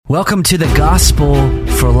Welcome to the Gospel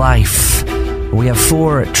for Life. We have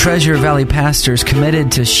 4 Treasure Valley pastors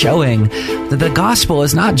committed to showing that the gospel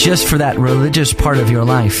is not just for that religious part of your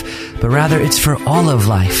life, but rather it's for all of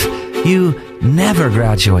life. You never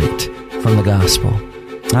graduate from the gospel.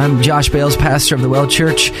 I'm Josh Bales, pastor of the Well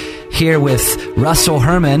Church, here with Russell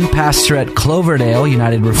Herman, pastor at Cloverdale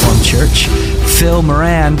United Reformed Church, Phil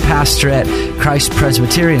Moran, pastor at Christ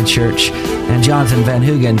Presbyterian Church, and Jonathan Van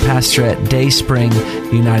Hoogen, pastor at Dayspring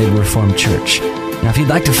United Reformed Church. Now, if you'd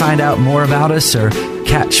like to find out more about us or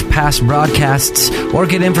catch past broadcasts or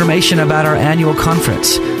get information about our annual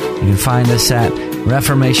conference, you can find us at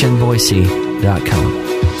reformationboise.com.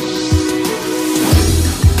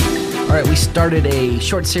 All right, we started a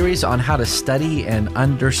short series on how to study and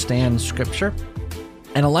understand Scripture.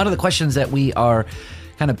 And a lot of the questions that we are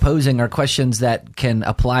kind of posing are questions that can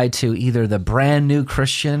apply to either the brand new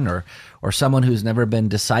Christian or someone who's never been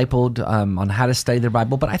discipled on how to study their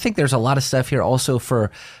Bible. But I think there's a lot of stuff here also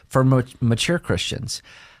for mature Christians.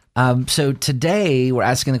 So today we're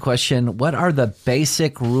asking the question, what are the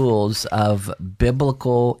basic rules of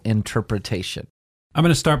biblical interpretation? I'm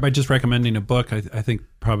going to start by just recommending a book. I think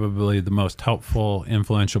probably the most helpful,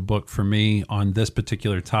 influential book for me on this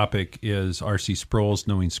particular topic is R.C. Sproul's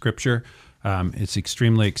Knowing Scripture. It's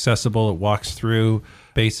extremely accessible. It walks through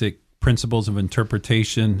basic principles of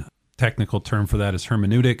interpretation. Technical term for that is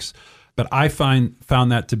hermeneutics. But I found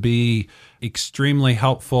that to be extremely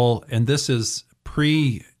helpful. And this is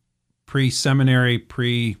pre-seminary,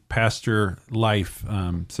 pre-pastor life.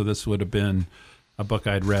 So this would have been a book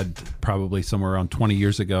I'd read probably somewhere around 20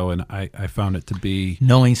 years ago, and I found it to be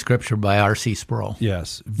Knowing Scripture by R.C. Sproul.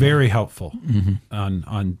 Yes, very helpful.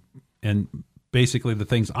 And basically the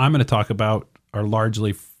things I'm going to talk about are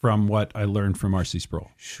largely from what I learned from R.C.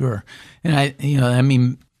 Sproul. Sure,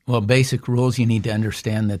 and basic rules. You need to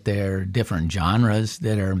understand that there are different genres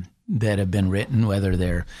that have been written,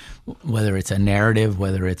 whether it's a narrative,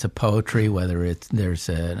 whether it's a poetry, whether there's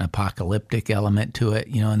an apocalyptic element to it,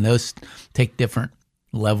 and those take different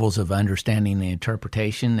levels of understanding the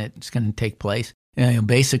interpretation that's going to take place.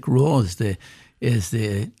 Basic rule is the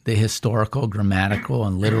historical, grammatical,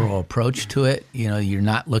 and literal approach to it. You're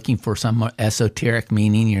not looking for some esoteric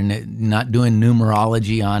meaning. You're not doing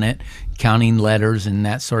numerology on it, counting letters and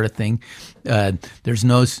that sort of thing. There's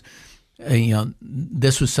no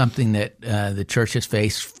this was something that the church has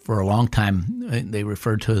faced for a long time. They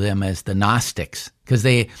referred to them as the Gnostics because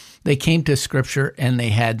they came to Scripture and they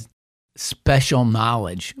had special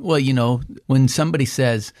knowledge. Well, when somebody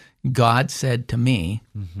says, God said to me,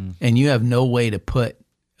 and you have no way to put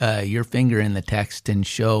your finger in the text and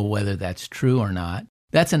show whether that's true or not,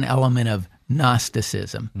 that's an element of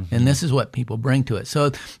Gnosticism. And this is what people bring to it.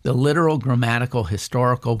 So the literal, grammatical,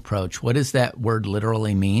 historical approach, what does that word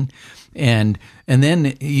literally mean? And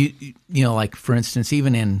then, like, for instance,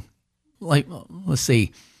 even in, let's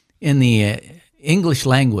see, in the English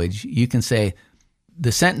language, you can say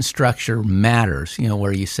the sentence structure matters,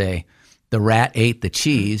 where you say the rat ate the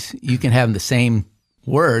cheese. You can have the same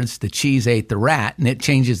words, the cheese ate the rat, and it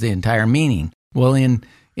changes the entire meaning. Well, in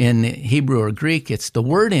Hebrew or Greek, it's the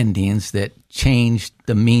word endings that change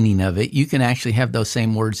the meaning of it. You can actually have those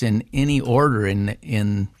same words in any order in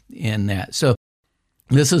that. So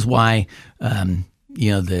this is why the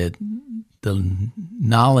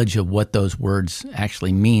knowledge of what those words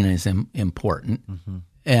actually mean is important.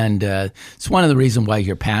 And it's one of the reasons why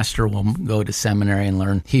your pastor will go to seminary and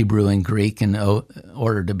learn Hebrew and Greek in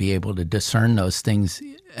order to be able to discern those things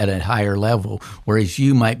at a higher level, whereas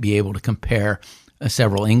you might be able to compare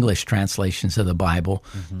several English translations of the Bible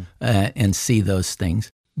and see those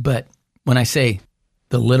things. But when I say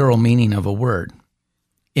the literal meaning of a word,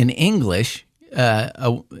 in English,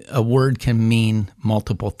 a word can mean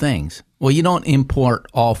multiple things. Well, you don't import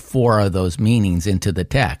all 4 of those meanings into the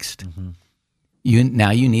text. You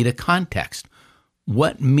need a context.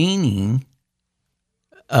 What meaning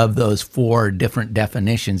of those 4 different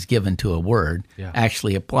definitions given to a word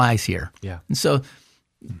actually applies here? And so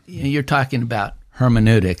you're talking about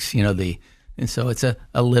hermeneutics, and so it's a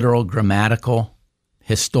literal, grammatical,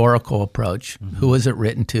 historical approach. Who was it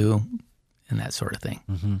written to, and that sort of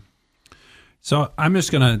thing. So I'm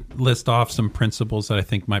just going to list off some principles that I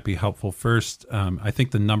think might be helpful. First, I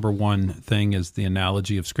think the number one thing is the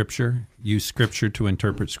analogy of Scripture. Use Scripture to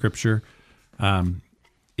interpret Scripture.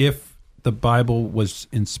 If the Bible was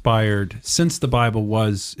inspired, since the Bible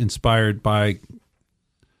was inspired by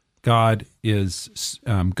God, is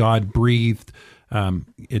God breathed,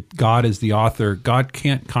 God is the author, God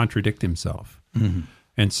can't contradict himself.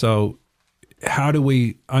 And so how do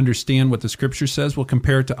we understand what the Scripture says? We'll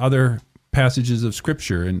compare it to other passages of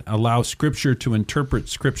Scripture and allow Scripture to interpret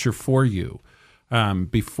Scripture for you.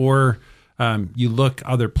 Before you look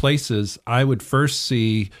other places, I would first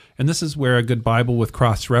see, and this is where a good Bible with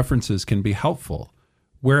cross-references can be helpful,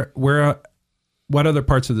 what other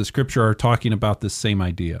parts of the Scripture are talking about this same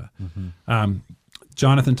idea.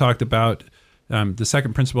 Jonathan talked about the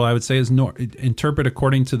second principle, I would say, is interpret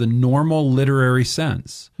according to the normal literary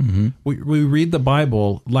sense. We read the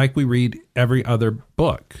Bible like we read every other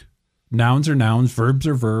book. Nouns are nouns, verbs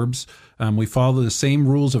are verbs. We follow the same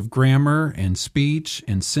rules of grammar and speech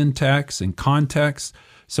and syntax and context.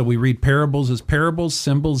 So we read parables as parables,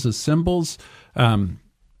 symbols as symbols.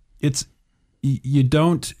 You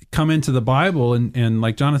don't come into the Bible and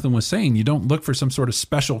like Jonathan was saying, you don't look for some sort of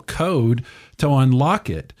special code to unlock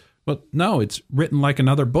it. Well, no, it's written like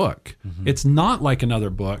another book. It's not like another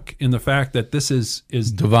book in the fact that this is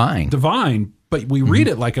divine, but we read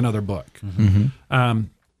it like another book.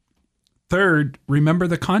 Third, remember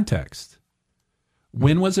the context.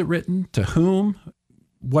 When was it written? To whom?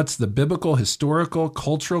 What's the biblical, historical,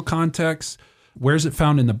 cultural context? Where's it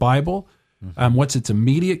found in the Bible? What's its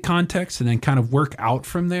immediate context? And then kind of work out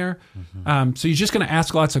from there. So you're just going to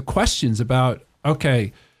ask lots of questions about,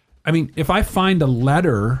 okay, I mean, if I find a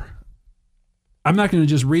letter, I'm not going to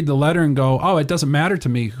just read the letter and go, oh, it doesn't matter to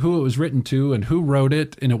me who it was written to and who wrote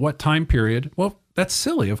it and at what time period. Well, that's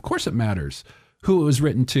silly. Of course it matters who it was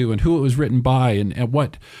written to and who it was written by and at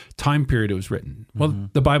what time period it was written. Well,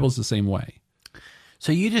 the Bible's the same way.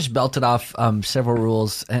 So you just belted off several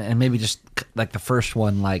rules, and maybe just like the first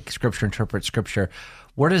one, like Scripture interprets Scripture.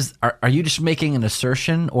 Are you just making an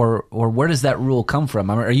assertion, or where does that rule come from?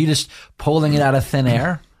 I mean, are you just pulling it out of thin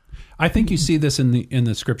air? I think you see this in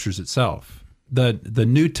the Scriptures itself. The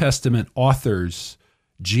New Testament authors,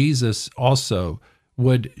 Jesus also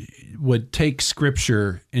would take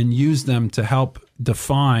Scripture and use them to help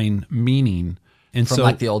define meaning. And from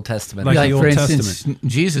like the Old Testament. Like the Old for Testament. instance,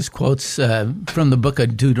 Jesus quotes from the book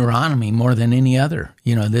of Deuteronomy more than any other.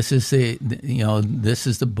 This is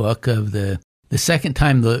the book of the second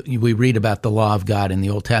time we read about the law of God in the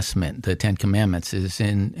Old Testament. The Ten Commandments is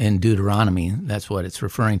in Deuteronomy. That's what it's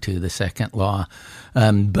referring to, the second law.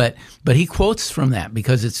 But he quotes from that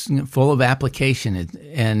because it's full of application,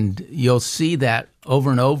 and you'll see that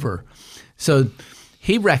over and over. So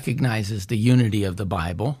he recognizes the unity of the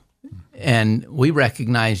Bible. And we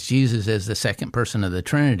recognize Jesus as the second person of the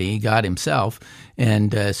Trinity, God himself.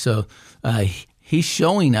 And so he's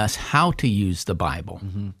showing us how to use the Bible.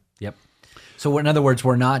 Yep. So in other words,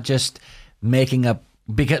 we're not just making up,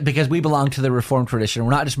 because we belong to the Reformed tradition,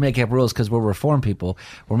 we're not just making up rules because we're Reformed people.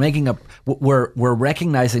 We're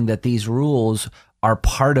recognizing that these rules are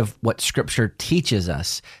part of what Scripture teaches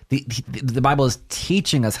us. The Bible is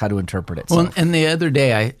teaching us how to interpret it. Well, and the other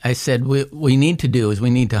day I said we need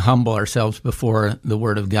to humble ourselves before the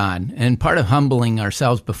Word of God. And part of humbling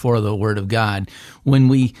ourselves before the Word of God, when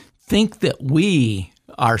we think that we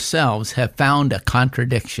ourselves have found a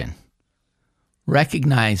contradiction,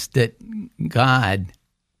 recognize that God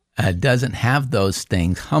doesn't have those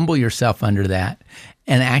things. Humble yourself under that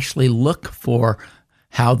and actually look for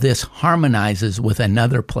how this harmonizes with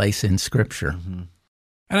another place in Scripture.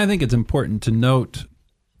 And I think it's important to note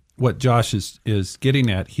what Josh is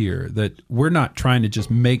getting at here, that we're not trying to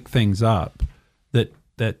just make things up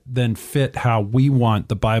that then fit how we want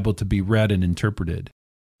the Bible to be read and interpreted.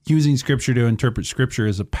 Using Scripture to interpret Scripture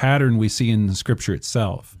is a pattern we see in the Scripture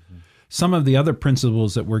itself. Some of the other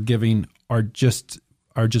principles that we're giving are just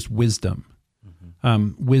wisdom.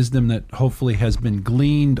 Wisdom that hopefully has been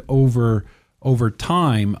gleaned over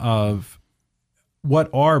time of what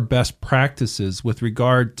are best practices with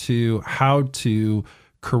regard to how to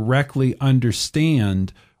correctly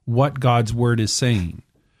understand what God's Word is saying.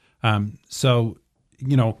 So,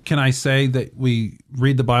 can I say that we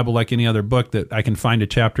read the Bible like any other book, that I can find a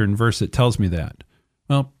chapter and verse that tells me that?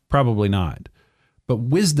 Well, probably not. But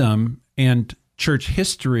wisdom and church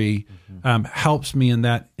history helps me in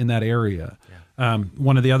that area.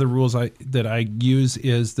 One of the other rules that I use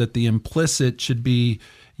is that the implicit should be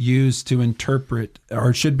used to interpret,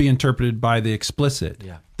 or should be interpreted by the explicit.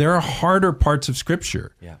 Yeah. There are harder parts of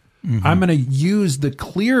Scripture. Yeah. I'm going to use the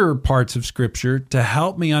clearer parts of Scripture to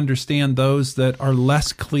help me understand those that are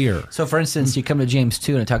less clear. So, for instance, you come to James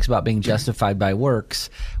 2 and it talks about being justified by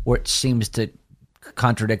works, which seems to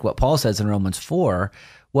contradict what Paul says in Romans 4.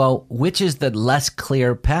 Well, which is the less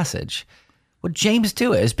clear passage? Well, James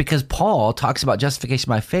 2 is, because Paul talks about justification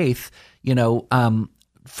by faith,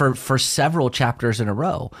 for several chapters in a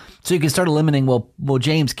row. So you can start eliminating, well,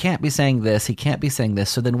 James can't be saying this, he can't be saying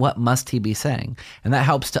this, so then what must he be saying? And that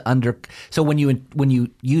helps to so when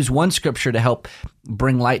you use one Scripture to help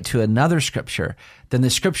bring light to another scripture, then the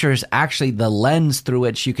scripture is actually the lens through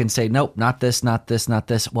which you can say, nope, not this, not this, not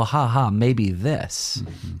this. Well, maybe this.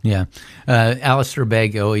 Yeah. Alistair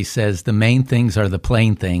Begg always says the main things are the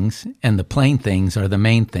plain things, and the plain things are the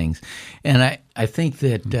main things. And I think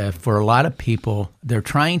that for a lot of people, they're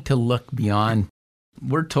trying to look beyond.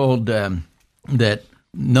 We're told that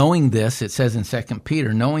knowing this, it says in 2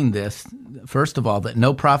 Peter, knowing this, first of all, that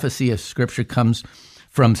no prophecy of Scripture comes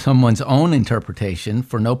from someone's own interpretation,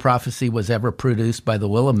 for no prophecy was ever produced by the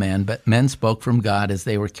will of man, but men spoke from God as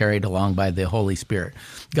they were carried along by the Holy Spirit.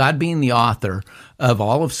 God being the author of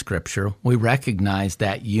all of Scripture, we recognize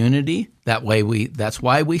that unity. That's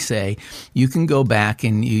why we say you can go back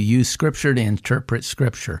and you use Scripture to interpret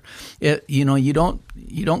Scripture. You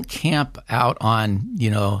don't camp out on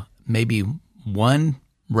maybe one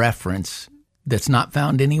reference that's not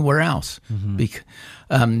found anywhere else. Because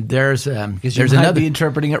there's might be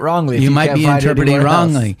interpreting it wrongly. You might be interpreting it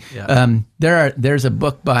wrongly. Yeah. There's a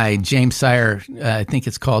book by James Sire. I think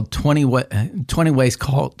it's called 20 Ways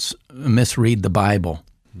Cults Misread the Bible.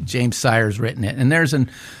 James Sire's written it, and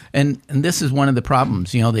and this is one of the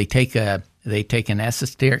problems. They take an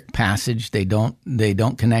esoteric passage, they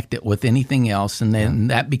don't connect it with anything else, and then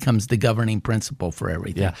that becomes the governing principle for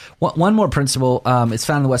everything. Yeah. One more principle, it's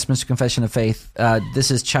found in the Westminster Confession of Faith.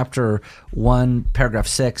 This is chapter 1, paragraph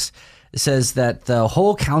 6. It says that the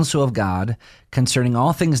whole counsel of God concerning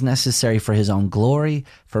all things necessary for his own glory,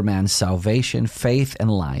 for man's salvation, faith, and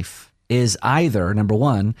life is either, number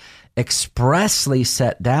 1, expressly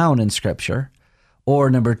set down in Scripture, or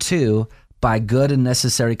number 2, by good and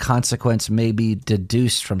necessary consequence may be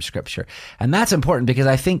deduced from Scripture. And that's important because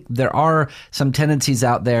I think there are some tendencies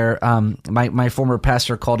out there, my former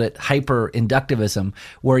pastor called it hyper-inductivism,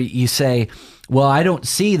 where you say, well, I don't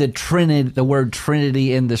see the word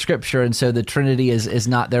Trinity in the Scripture, and so the Trinity is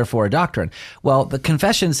not therefore a doctrine. Well, the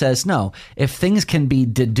confession says no. If things can be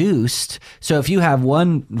deduced, so if you have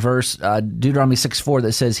one verse, Deuteronomy 6:4,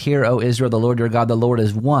 that says, "Hear, O Israel, the Lord your God, the Lord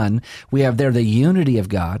is one," we have there the unity of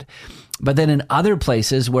God. But then in other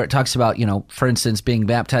places where it talks about, for instance, being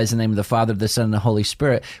baptized in the name of the Father, the Son, and the Holy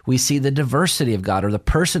Spirit, we see the diversity of God or the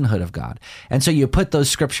personhood of God. And so you put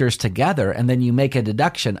those scriptures together and then you make a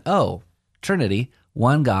deduction. Oh, Trinity,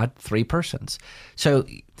 one God, three persons. So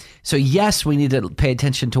yes, we need to pay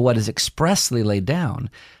attention to what is expressly laid down,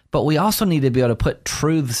 but we also need to be able to put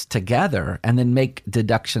truths together and then make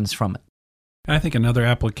deductions from it. I think another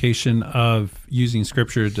application of using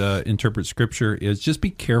Scripture to interpret Scripture is just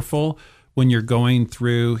be careful when you're going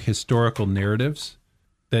through historical narratives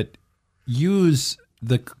that use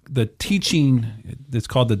the teaching that's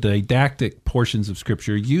called the didactic portions of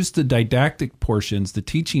Scripture. Use the didactic portions, the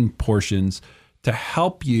teaching portions, to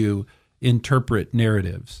help you interpret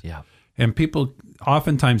narratives. Yeah. And people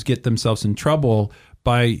oftentimes get themselves in trouble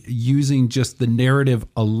by using just the narrative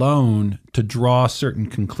alone to draw certain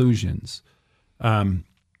conclusions.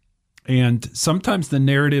 And sometimes the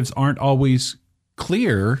narratives aren't always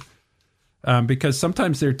clear because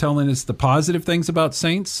sometimes they're telling us the positive things about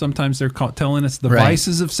saints. Sometimes they're telling us the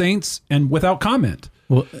vices of saints and without comment.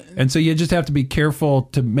 Well, and so you just have to be careful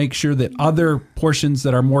to make sure that other portions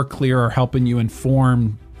that are more clear are helping you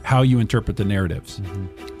inform how you interpret the narratives.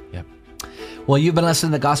 Mm-hmm. Yep. Well, you've been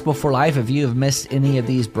listening to The Gospel for Life. If you have missed any of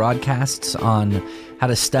these broadcasts on how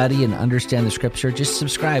to study and understand the Scripture, just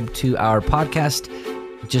subscribe to our podcast.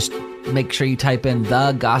 Just make sure you type in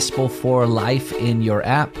The Gospel for Life in your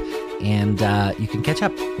app, and you can catch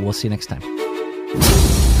up. We'll see you next time.